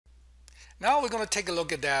Now we're going to take a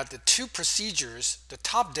look at the two procedures, the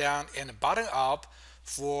top down and the bottom up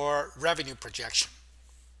for revenue projection.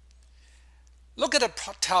 Look at the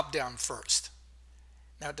top down first.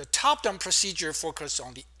 Now the top down procedure focuses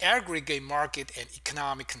on the aggregate market and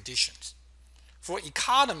economic conditions. For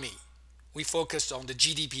economy, we focus on the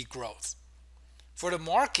GDP growth. For the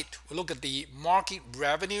market, we look at the market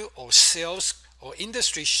revenue or sales or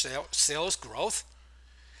industry sales growth.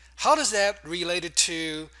 How does that relate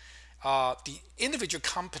to the individual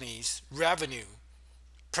company's revenue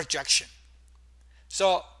projection?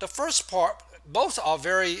 So the first part, both are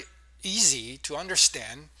very easy to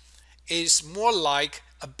understand, is more like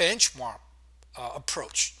a benchmark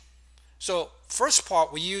approach. So first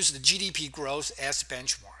part, we use the GDP growth as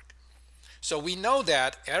benchmark. So we know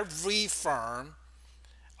that every firm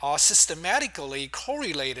are systematically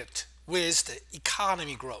correlated with the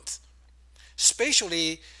economy growth,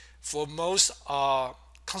 especially for most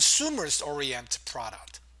consumers-oriented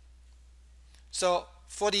product. So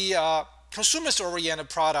for the consumers-oriented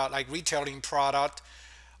product like retailing product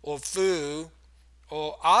or food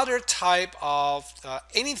or other type of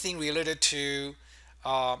anything related to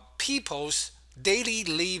people's daily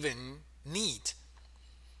living need,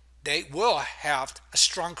 they will have a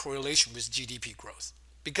strong correlation with GDP growth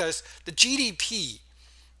because the GDP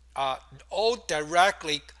all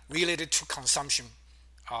directly related to consumption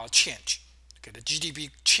change. Okay, the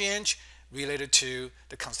GDP change related to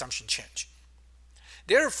the consumption change.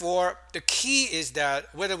 Therefore, the key is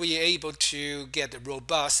that whether we are able to get a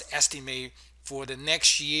robust estimate for the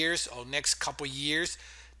next years or next couple years,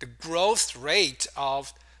 the growth rate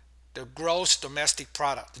of the gross domestic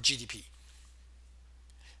product, the GDP.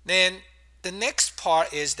 Then the next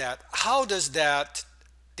part is that how does that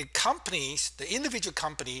the companies, the individual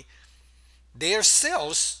company, their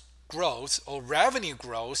sales growth or revenue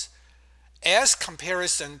growth as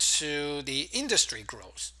comparison to the industry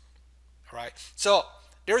growth, right? So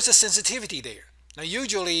there's a sensitivity there. Now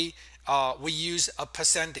usually we use a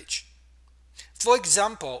percentage. For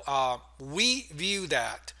example, we view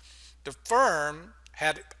that the firm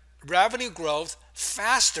had revenue growth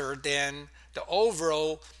faster than the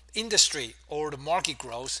overall industry or the market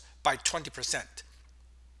growth by 20%.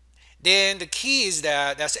 Then the key is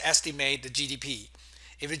that let's estimate the GDP.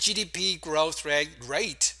 If the GDP growth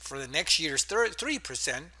rate for the next year is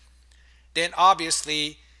 3%, then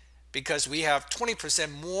obviously because we have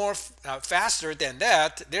 20% more faster than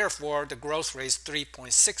that, therefore the growth rate is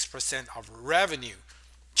 3.6% of revenue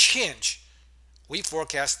change we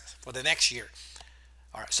forecast for the next year.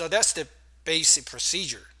 All right, so that's the basic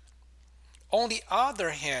procedure. On the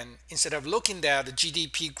other hand, instead of looking at the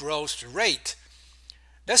GDP growth rate,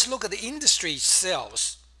 let's look at the industry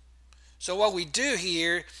sales. So what we do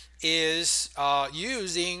here is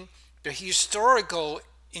using the historical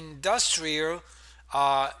industrial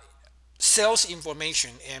sales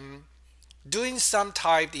information and doing some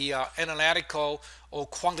type of analytical or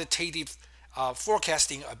quantitative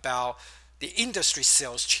forecasting about the industry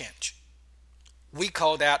sales change. We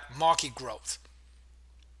call that market growth.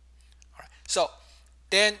 All right. So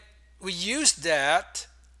then we use that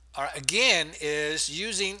again is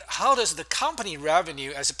using how does the company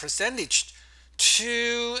revenue as a percentage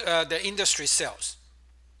to the industry sales.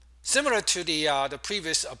 Similar to the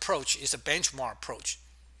previous approach is a benchmark approach.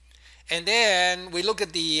 And then we look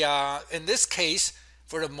at the, in this case,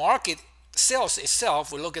 for the market sales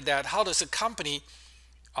itself, we look at that, how does the company,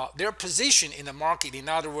 their position in the market, in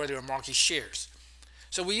other words, their market shares.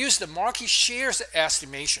 So we use the market shares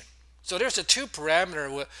estimation. So there's a two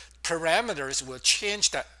parameters will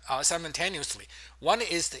change that simultaneously. One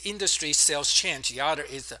is the industry sales change, the other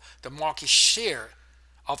is the market share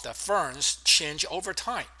of the firms change over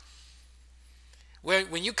time.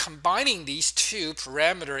 When you're combining these two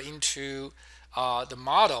parameters into the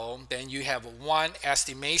model, then you have one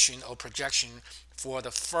estimation or projection for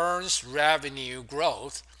the firm's revenue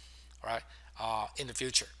growth, right, in the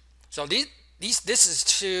future. So this is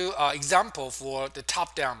two example for the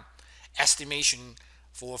top-down estimation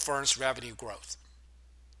for firm's revenue growth.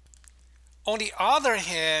 On the other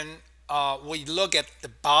hand, we look at the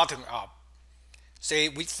bottom up. Say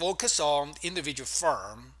we focus on individual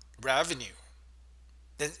firm revenue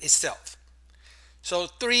itself. So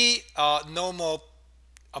three normal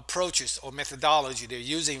approaches or methodology they're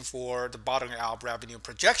using for the bottom up revenue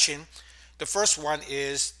projection. The first one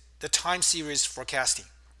is the time series forecasting.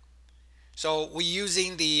 So we're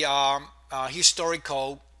using the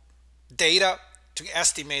historical data to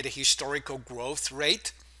estimate the historical growth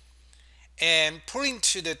rate and put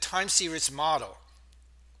into the time series model,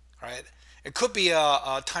 right? It could be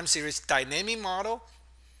a time series dynamic model,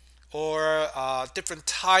 or different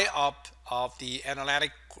type of the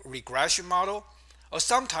analytic regression model, or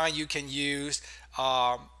sometimes you can use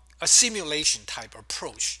a simulation type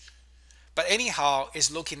approach. But anyhow, it's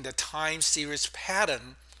looking at the time series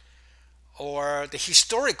pattern or the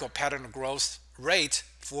historical pattern of growth rate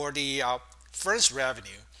for the first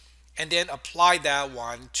revenue, and then apply that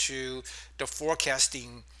one to the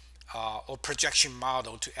forecasting or projection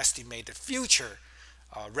model to estimate the future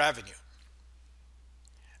revenue.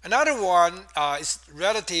 Another one is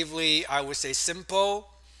relatively, I would say, simple.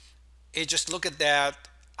 It just look at that.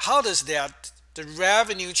 How does that the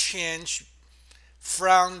revenue change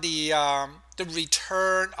from the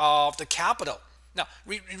return of the capital? Now,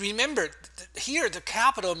 remember here the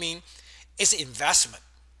capital mean is investment.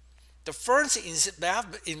 The first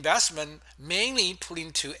investment mainly put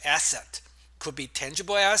into asset. Could be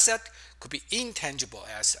tangible asset, could be intangible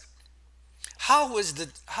asset. How does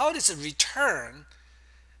the return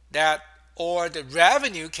that or the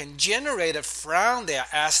revenue can generate from their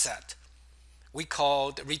asset? We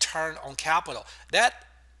call the return on capital. That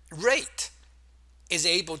rate is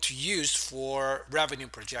able to use for revenue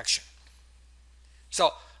projection.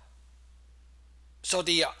 So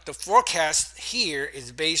the forecast here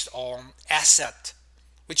is based on asset,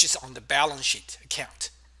 which is on the balance sheet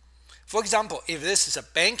account. For example, if this is a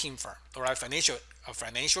banking firm or a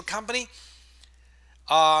financial company,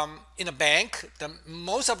 in a bank,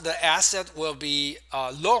 most of the asset will be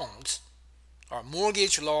loans, or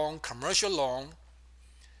mortgage loan, commercial loan.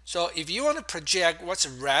 So if you want to project what's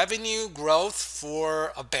revenue growth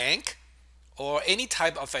for a bank or any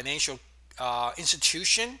type of financial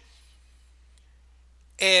institution,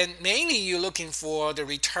 and mainly you're looking for the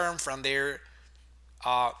return from their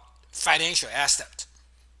financial asset.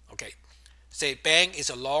 Okay, say bank is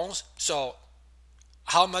a loan, so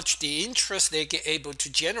how much the interest they get able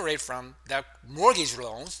to generate from that mortgage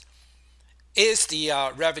loans is the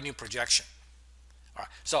revenue projection. All right.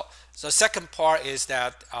 So second part is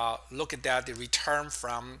that look at that the return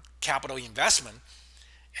from capital investment,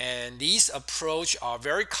 and these approach are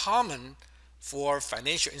very common for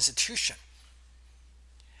financial institution.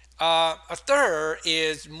 A third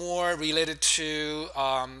is more related to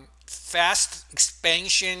fast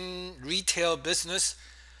expansion retail business,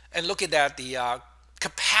 and look at that the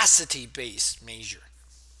capacity-based measure.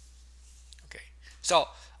 Okay, so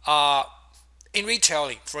in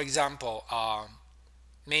retailing, for example,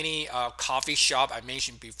 many coffee shop I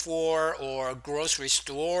mentioned before, or grocery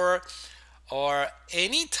store, or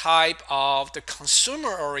any type of the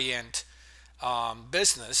consumer-oriented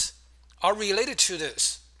business are related to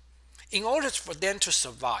this. In order for them to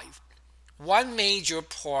survive, one major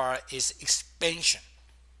part is expansion.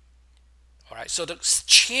 All right, so the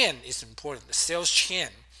chain is important, the sales chain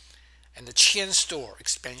and the chain store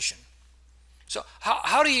expansion. So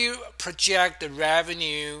how do you project the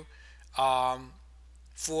revenue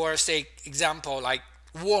for, say, example like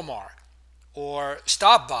Walmart or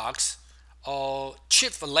Starbucks or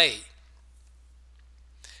Chick-fil-A?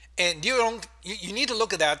 And you need to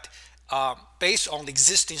look at that based on the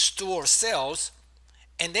existing store sales,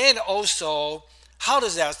 and then also how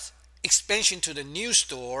does that expansion to the new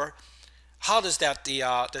store, how does that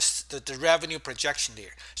the revenue projection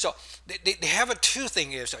there? So they have two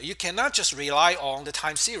things here. So you cannot just rely on the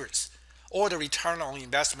time series or the return on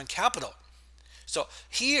investment capital. So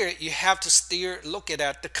here you have to look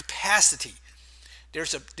at the capacity.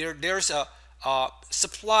 There's a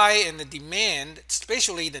supply and the demand,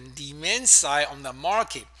 especially the demand side on the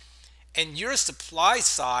market, and your supply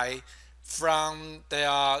side from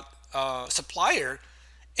the supplier,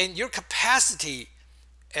 and your capacity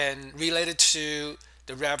and related to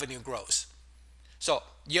the revenue growth. So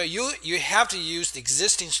you have to use the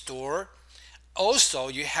existing store. Also,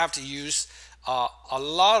 you have to use a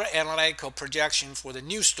lot of analytical projection for the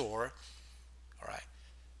new store. All right.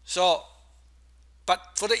 So,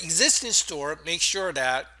 but for the existing store, make sure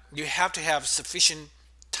that you have to have sufficient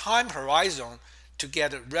time horizon to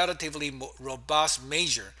get a relatively robust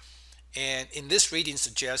measure. And in this reading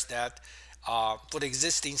suggests that for the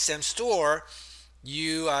existing same store,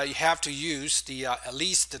 you have to use the at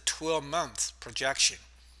least the 12-month projection.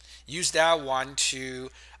 Use that one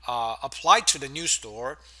to apply to the new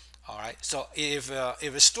store. All right. So if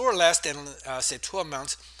a store less than say 12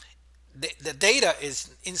 months, the data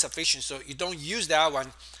is insufficient, so you don't use that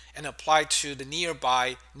one and apply to the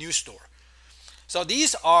nearby new store. So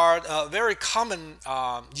these are very common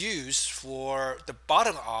use for the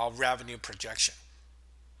bottom-up revenue projection.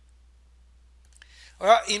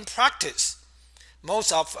 Well, in practice,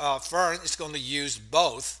 most of firms is going to use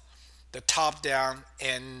both the top-down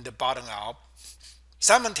and the bottom-up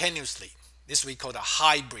simultaneously. This we call the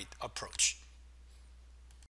hybrid approach.